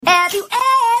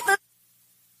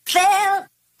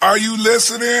Are you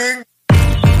listening?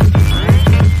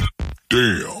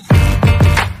 Damn.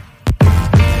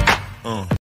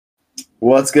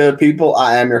 What's good, people?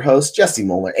 I am your host, Jesse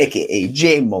Moeller, a.k.a.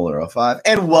 J Moeller05,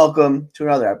 and welcome to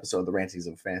another episode of the Rantings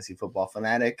of Fantasy Football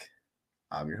Fanatic.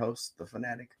 I'm your host, the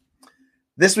Fanatic.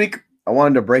 This week, I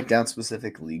wanted to break down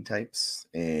specific league types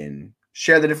and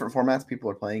share the different formats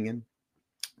people are playing in,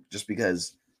 just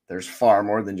because there's far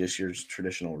more than just your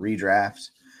traditional redraft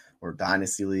or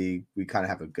dynasty league. We kind of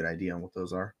have a good idea on what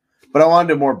those are. But I wanted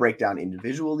to more break down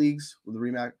individual leagues with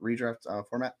the redraft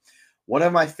format. One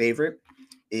of my favorite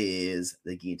is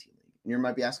the Guillotine League. And you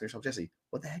might be asking yourself, Jesse,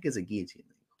 what the heck is a Guillotine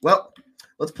League? Well,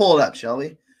 let's pull it up, shall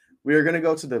we? We are going to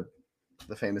go to the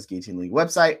famous Guillotine League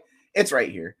website. It's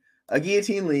right here. A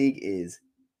Guillotine League is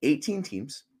 18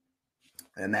 teams,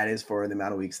 and that is for the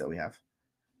amount of weeks that we have.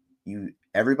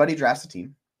 Everybody drafts a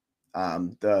team.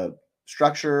 The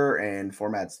structure and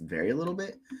formats vary a little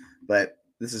bit, but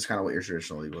this is kind of what your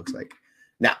traditional league looks like.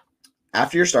 Now,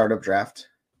 after your startup draft,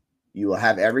 you will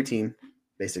have every team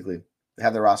basically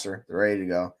have their roster. They're ready to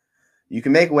go. You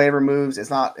can make waiver moves. It's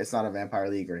not a vampire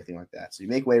league or anything like that. So you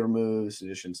make waiver moves,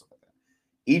 additions, stuff like that.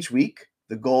 Each week,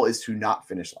 the goal is to not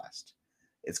finish last.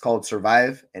 It's called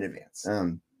survive and advance.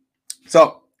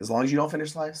 So as long as you don't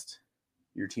finish last,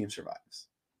 your team survives.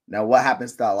 Now, what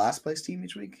happens to that last place team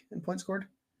each week in points scored?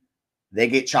 They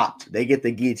get chopped. They get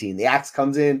the guillotine. The axe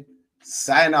comes in.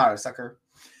 Sayonara, sucker.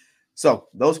 So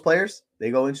those players,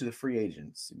 they go into the free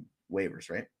agents waivers,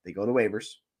 right? They go to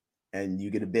waivers, and you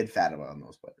get a bid fat on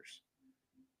those players.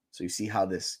 So you see how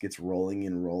this gets rolling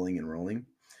and rolling and rolling.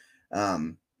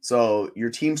 So your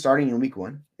team starting in week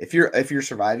 1, if you're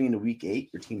surviving into week 8,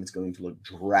 your team is going to look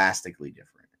drastically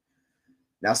different.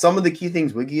 Now, some of the key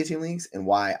things with guillotine leagues and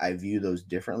why I view those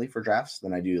differently for drafts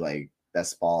than I do like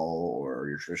best ball or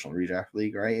your traditional redraft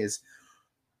league, right, is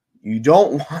you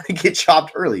don't want to get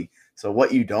chopped early. So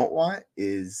what you don't want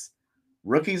is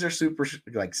rookies are super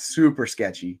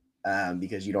sketchy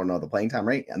because you don't know the playing time,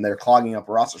 right? And they're clogging up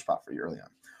a roster spot for you early on.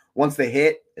 Once they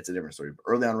hit, it's a different story. But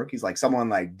early on rookies, like someone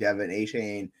like Devin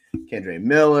Achane, Kendre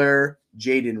Miller,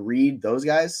 Jaden Reed, those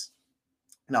guys.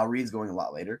 Now Reed's going a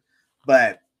lot later,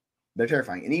 but they're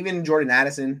terrifying. And even Jordan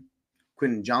Addison,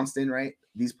 Quentin Johnston, right?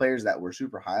 These players that were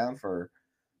super high on for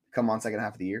come on second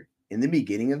half of the year. In the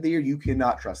beginning of the year, you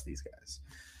cannot trust these guys.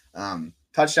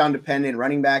 Touchdown dependent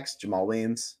running backs, Jamal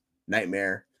Williams,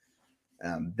 nightmare.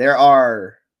 There's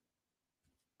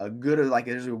a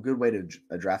good way to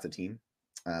draft a team.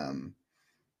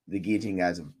 The guillotine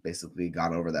guys have basically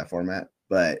gone over that format,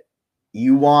 but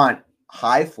you want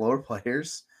high floor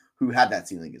players who have that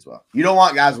ceiling as well. You don't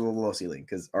want guys with a low ceiling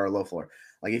or a low floor.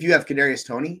 Like if you have Kadarius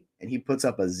Toney and he puts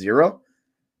up a 0,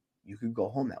 you could go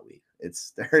home that week.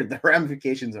 The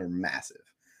ramifications are massive.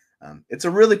 It's a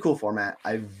really cool format.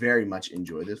 I very much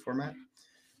enjoy this format.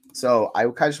 So I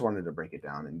kind of just wanted to break it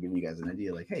down and give you guys an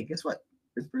idea. Like, hey, guess what?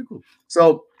 It's pretty cool.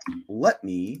 So let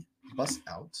me bust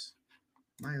out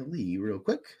my league real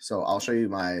quick. So I'll show you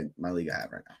my league I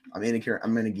have right now. I'm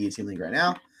in a guillotine league right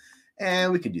now,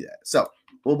 and we could do that. So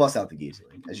we'll bust out the guillotine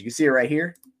league. As you can see right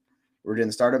here, we're doing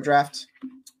the startup draft.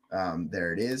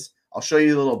 There it is. I'll show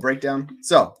you the little breakdown.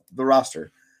 So the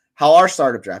roster, how our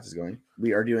startup draft is going.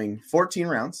 We are doing 14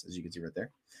 rounds, as you can see right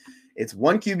there. It's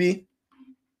 1 QB,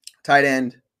 tight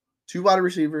end, 2 wide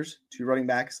receivers, 2 running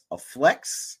backs, a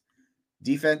flex,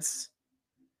 defense,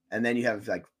 and then you have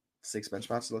like 6 bench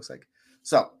spots, it looks like.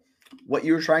 So what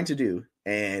you're trying to do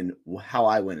and how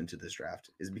I went into this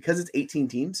draft is because it's 18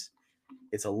 teams,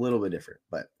 it's a little bit different.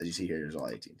 But as you see here, there's all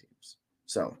 18 teams.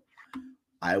 So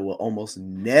I will almost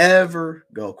never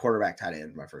go quarterback tight end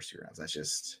in my first 2 rounds.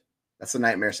 That's a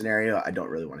nightmare scenario. I don't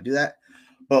really want to do that.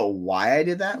 But why I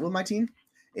did that with my team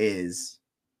is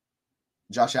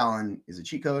Josh Allen is a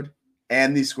cheat code,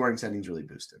 and these scoring settings really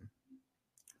boost him.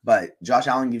 But Josh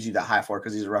Allen gives you that high floor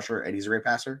because he's a rusher and he's a great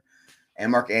passer.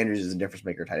 And Mark Andrews is a difference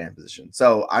maker tight end position.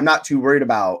 So I'm not too worried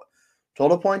about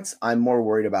total points. I'm more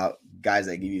worried about guys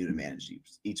that give you to manage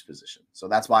each position. So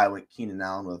that's why I went Keenan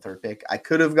Allen with a 3rd pick. I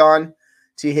could have gone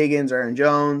T. Higgins, Aaron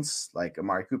Jones, like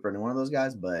Amari Cooper, and one of those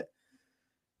guys, but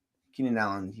Keenan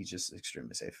Allen, he's just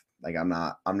extremely safe. Like I'm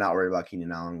not worried about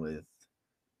Keenan Allen with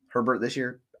Herbert this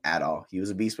year at all. He was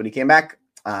a beast when he came back.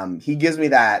 He gives me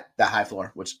that high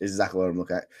floor, which is exactly what I'm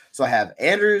looking at. So I have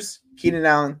Andrews, Keenan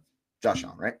Allen, Josh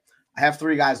Allen, right? I have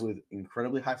 3 guys with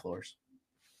incredibly high floors.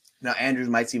 Now, Andrews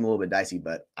might seem a little bit dicey,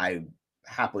 but I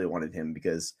happily wanted him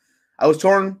because I was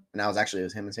torn, and it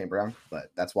was him and St. Brown,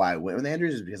 but that's why I went with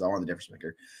Andrews is because I wanted the difference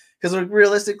maker. Because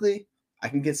realistically, I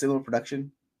can get similar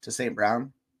production to St.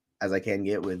 Brown as I can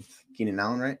get with Keenan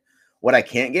Allen, right? What I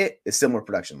can't get is similar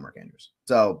production to Mark Andrews.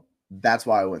 So that's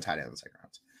why I went tight end in the second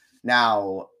round.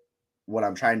 Now, what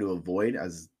I'm trying to avoid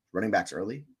as running backs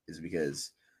early is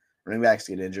because running backs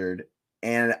get injured,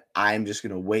 and I'm just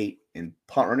going to wait and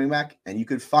punt running back. And you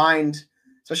could find,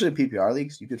 especially in PPR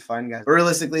leagues, you could find guys. But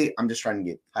realistically, I'm just trying to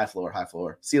get high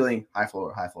floor, ceiling, high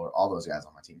floor, all those guys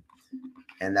on my team.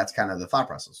 And that's kind of the thought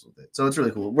process with it. So it's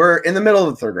really cool. We're in the middle of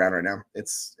the third round right now.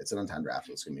 It's an untimed draft,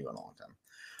 so it's going to be going a long time.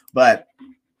 But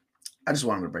I just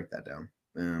wanted to break that down.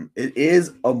 It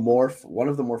is one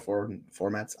of the more forward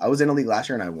formats. I was in a league last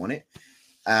year and I won it.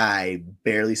 I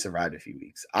barely survived a few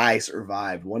weeks. I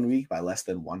survived 1 week by less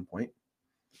than 1 point.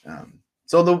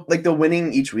 So the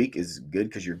winning each week is good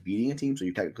because you're beating a team, so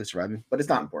you're technically surviving, but it's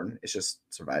not important. It's just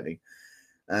surviving.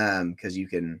 Because you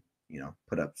can,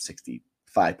 put up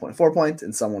 65.4 points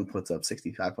and someone puts up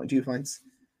 65.2 points.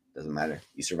 Doesn't matter.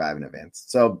 You survive in advance.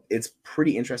 So it's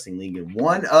pretty interesting league. And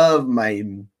one of my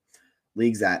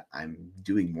leagues that I'm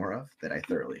doing more of that I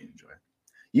thoroughly enjoy.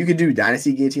 You could do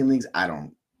dynasty guillotine leagues.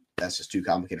 That's just too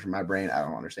complicated for my brain. I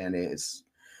don't understand it.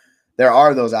 There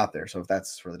are those out there. So if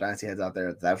that's for the dynasty heads out there,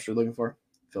 if that's what you're looking for,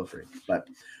 feel free. But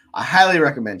I highly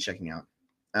recommend checking out.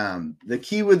 The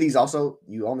key with these also,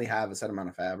 you only have a set amount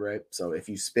of fab, right? So if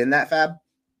you spin that fab,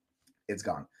 it's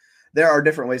gone. There are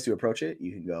different ways to approach it.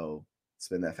 You can go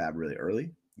spin that fab really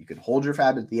early. You can hold your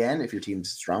fab at the end if your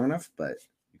team's strong enough, but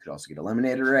you could also get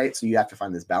eliminated, right? So you have to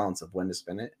find this balance of when to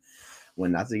spin it,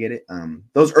 when not to get it.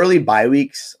 Those early bye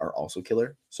weeks are also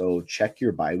killer. So check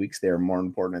your bye weeks. They are more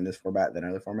important in this format than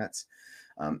other formats.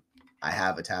 I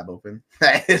have a tab open.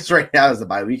 It's right now is the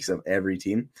bye weeks of every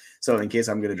team. So in case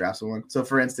I'm going to draft someone. So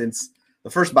for instance, the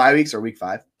first bye weeks are week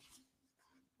 5.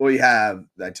 Well,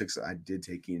 I did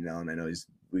take Keenan Allen. I know he's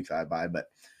week 5 bye, but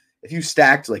if you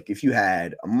stacked, like if you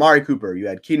had Amari Cooper, you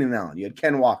had Keenan Allen, you had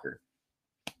Ken Walker,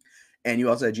 and you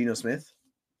also had Geno Smith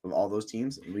of all those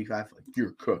teams in week 5, like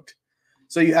you're cooked.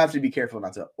 So you have to be careful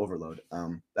not to overload.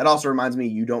 That also reminds me,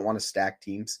 you don't want to stack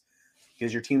teams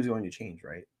because your team's going to change,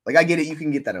 right? Like I get it. You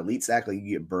can get that elite stack, like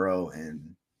you get Burrow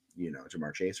and,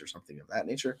 Jamar Chase or something of that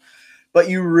nature, but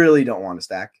you really don't want to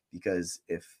stack because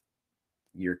if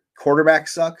your quarterback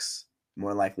sucks,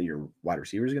 more likely your wide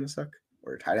receiver is going to suck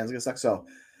or your tight end is going to suck. So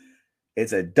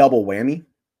it's a double whammy,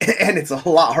 and it's a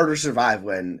lot harder to survive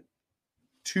when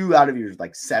 2 out of your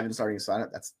 7 starting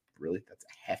lineup, that's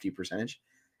a hefty percentage,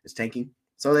 is tanking.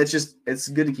 So it's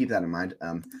good to keep that in mind.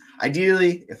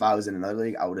 Ideally, if I was in another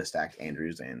league, I would have stacked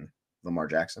Andrews and Lamar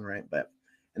Jackson, right? But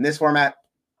in this format,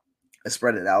 I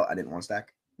spread it out. I didn't want to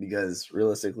stack because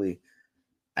realistically,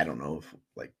 I don't know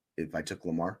if I took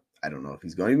Lamar, I don't know if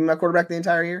he's going to be my quarterback the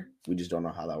entire year. We just don't know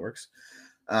how that works.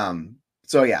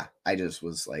 So yeah, I just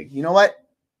was like, you know what?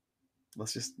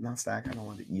 Let's just not stack. I don't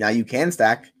want to. Now you can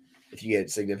stack if you get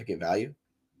significant value.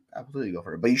 Absolutely go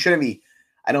for it. But you shouldn't be.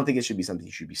 I don't think it should be something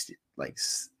you should be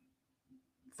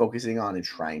focusing on and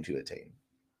trying to attain.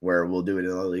 Where we'll do it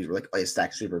in other leagues. We're like, oh, yeah,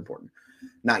 stack's super important.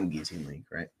 Not in Guillotine League,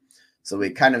 right? So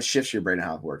it kind of shifts your brain on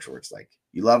how it works. Where it's like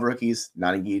you love rookies,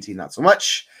 not in Guillotine, not so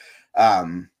much.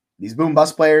 These boom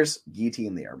bust players,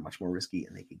 Guillotine, they are much more risky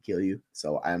and they can kill you.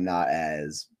 So I'm not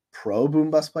as pro boom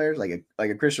bust players like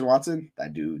a Christian Watson.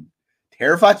 That dude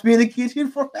terrifies me in the Guillotine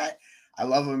format. I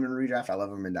love him in redraft. I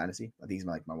love him in Dynasty. I think he's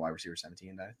my wide receiver 17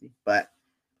 in Dynasty. But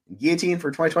Guillotine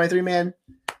for 2023, man,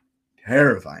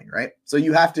 terrifying, right? So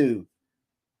you have to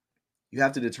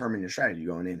determine your strategy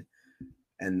going in.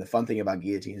 And the fun thing about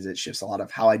Guillotine is it shifts a lot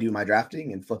of how I do my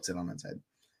drafting and flips it on its head.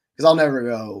 Because I'll never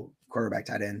go quarterback,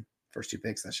 tight end, first 2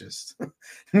 picks. That's just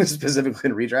specifically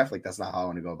in redraft. That's not how I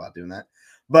want to go about doing that.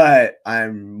 But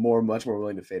I'm much more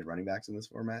willing to fade running backs in this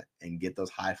format and get those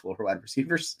high floor wide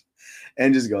receivers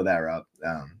and just go that route.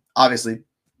 Obviously,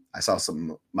 I saw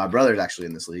my brother's actually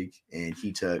in this league, and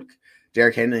he took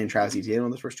Derrick Henry and Travis Etienne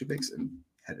on those first 2 picks, and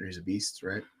Henry's a beast,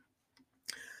 right?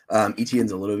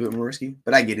 Etienne's a little bit more risky,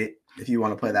 but I get it. If you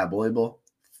want to play that bully bowl,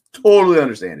 totally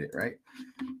understand it, right?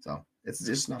 So it's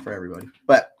just not for everybody,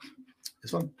 but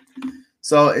it's fun.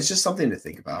 So it's just something to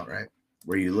think about, right?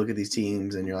 Where you look at these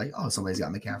teams and you're like, oh, somebody's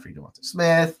got McCaffrey, DeVonta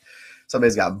Smith.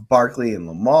 Somebody's got Barkley and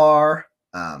Lamar.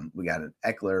 We got an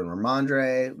Eckler and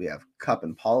Ramondre. We have Kupp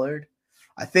and Pollard.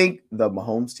 I think the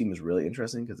Mahomes team is really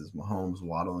interesting because it's Mahomes,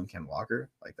 Waddle, and Ken Walker.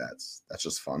 That's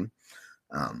just fun.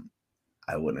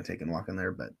 I wouldn't have taken Walker in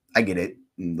there, but I get it.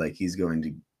 He's going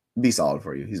to be solid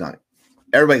for you. He's not.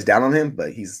 Everybody's down on him,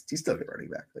 but he's still a good running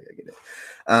back. I get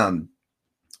it.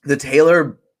 The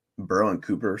Taylor, Burrow, and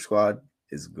Cooper squad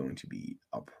is going to be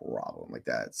a problem.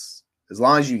 That's as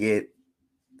long as you get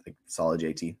solid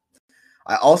JT.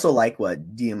 I also like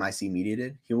what DMIC Media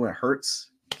did. He went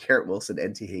Hurts, Garrett Wilson,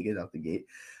 and T. Higgins out the gate.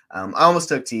 I almost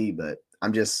took T, but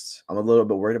I'm a little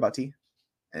bit worried about T.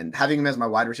 And having him as my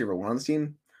wide receiver 1 on this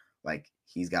team, Like,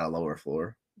 he's got a lower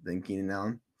floor than Keenan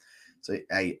Allen. So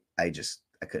I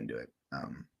couldn't do it.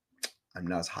 I'm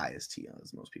not as high as T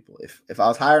as most people. If I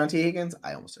was higher on T Higgins,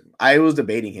 I almost took him. I was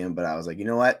debating him, but I was like, you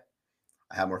know what?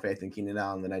 I have more faith in Keenan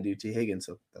Allen than I do T Higgins,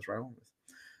 so that's where I went with.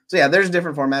 So yeah, there's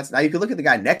different formats. Now you could look at the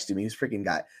guy next to me who's freaking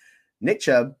got Nick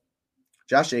Chubb,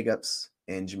 Josh Jacobs,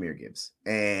 and Jahmyr Gibbs.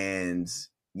 And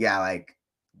yeah, like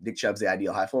Nick Chubb's the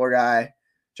ideal high floor guy.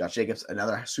 Josh Jacobs,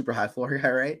 another super high floor guy,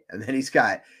 right? And then he's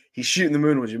shooting the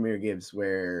moon with Jahmyr Gibbs,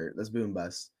 where that's boom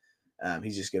bust.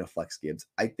 He's just gonna flex Gibbs.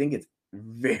 I think it's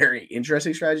very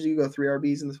interesting strategy to go 3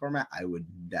 RBs in this format.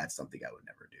 That's something I would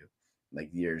never do. Like,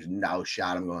 there's no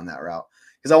shot I'm going that route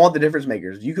because I want the difference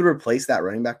makers. You could replace that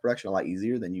running back production a lot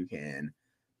easier than you can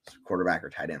quarterback or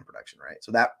tight end production, right?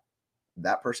 So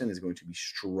that person is going to be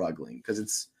struggling because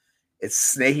it's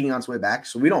snaking on its way back.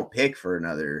 So we don't pick for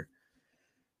another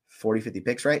 40, 50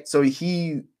 picks, right? So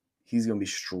he's going to be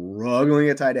struggling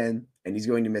at tight end, and he's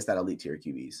going to miss that elite tier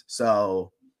QBs.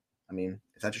 So, I mean,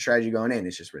 if that's your strategy going in,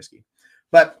 it's just risky.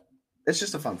 But it's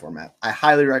just a fun format. I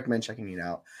highly recommend checking it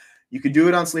out. You could do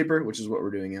it on Sleeper, which is what we're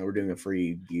doing. We're doing a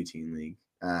free Guillotine league.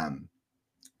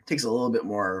 It takes a little bit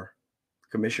more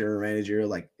commissioner manager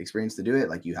like experience to do it.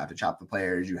 Like, you have to chop the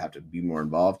players. You have to be more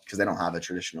involved because they don't have a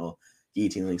traditional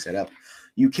Guillotine league set up.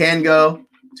 You can go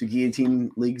to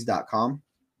guillotineleagues.com.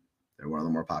 They're one of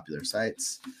the more popular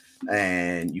sites,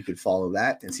 and you could follow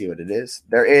that and see what it is.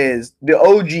 There is the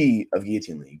OG of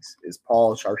Guillotine Leagues is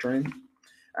Paul Chartrain.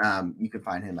 You can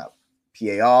find him at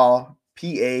PaulCharchin.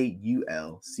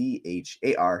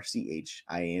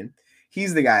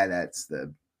 He's the guy that's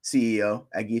the CEO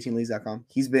at guillotineleagues.com.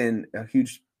 He's been a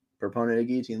huge proponent of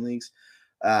Guillotine Leagues.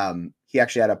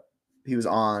 He was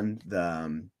on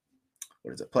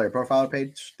the player profile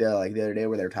page the other day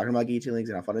where they were talking about Guillotine Leagues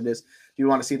and how fun it is. If you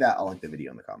want to see that, I'll link the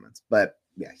video in the comments. But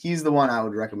yeah, he's the one I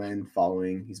would recommend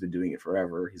following. He's been doing it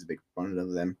forever. He's a big proponent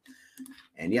of them.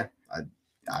 And yeah,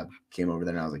 I came over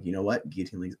there and I was like, you know what?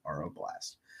 Guillotine Leagues are a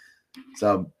blast.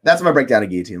 So that's my breakdown of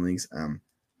Guillotine Leagues.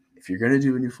 If you're going to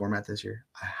do a new format this year,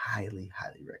 I highly,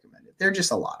 highly recommend it. They're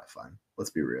just a lot of fun. Let's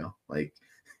be real. Like,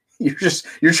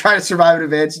 you're trying to survive an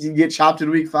advance. You get chopped in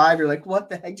week 5. You're like, what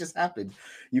the heck just happened?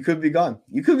 You could be gone.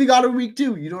 You could be gone in week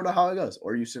 2. You don't know how it goes,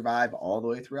 or you survive all the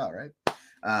way throughout, right?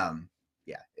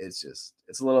 Yeah, it's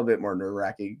a little bit more nerve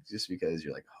wracking just because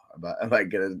you're like, oh, am I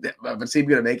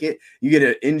gonna make it? You get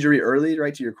an injury early,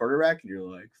 right, to your quarterback, and you're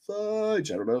like,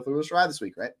 fudge, I don't know if it will survive this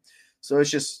week, right? So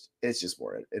it's just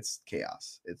boring. It's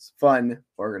chaos. It's fun,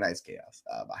 organized chaos.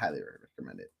 I highly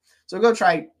recommend it. So go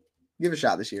try. Give it a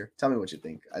shot this year. Tell me what you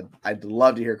think. I'd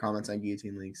love to hear comments on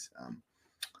Guillotine Leagues.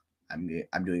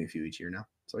 I'm doing a few each year now.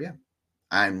 So yeah,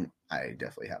 I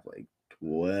definitely have like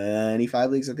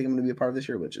 25 leagues I think I'm going to be a part of this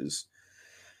year, which is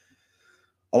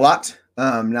a lot.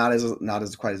 Not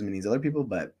as quite as many as other people,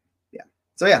 but yeah.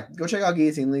 So yeah, go check out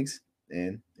Guillotine Leagues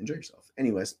and enjoy yourself.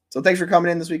 Anyways, so thanks for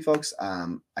coming in this week, folks.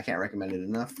 I can't recommend it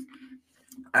enough.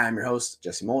 I'm your host,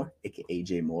 Jesse Moeller, aka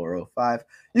JMoeller05.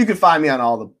 You can find me on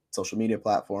all the social media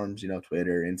platforms,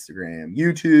 Twitter, Instagram,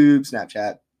 YouTube,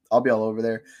 Snapchat. I'll be all over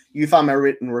there. You can find my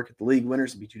written work at the League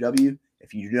Winners, B2W.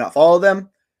 If you do not follow them,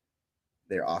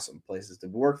 they're awesome places to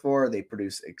work for. They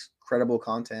produce incredible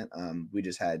content. We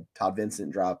just had Todd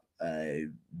Vincent drop a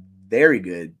very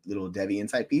good little Devi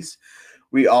Insight piece.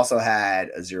 We also had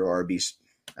a 0RB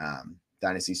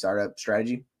Dynasty Startup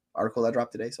Strategy article that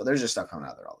dropped today. So there's just stuff coming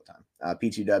out there all the time.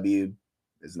 P2W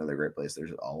is another great place.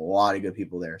 There's a lot of good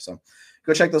people there. So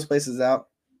go check those places out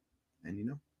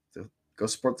and, go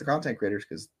support the content creators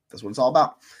because that's what it's all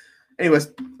about.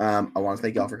 Anyways, I want to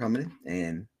thank y'all for coming in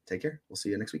and take care. We'll see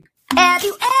you next week. Have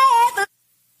you ever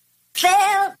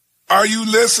felt? Are you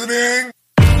listening?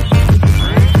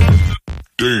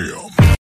 Damn.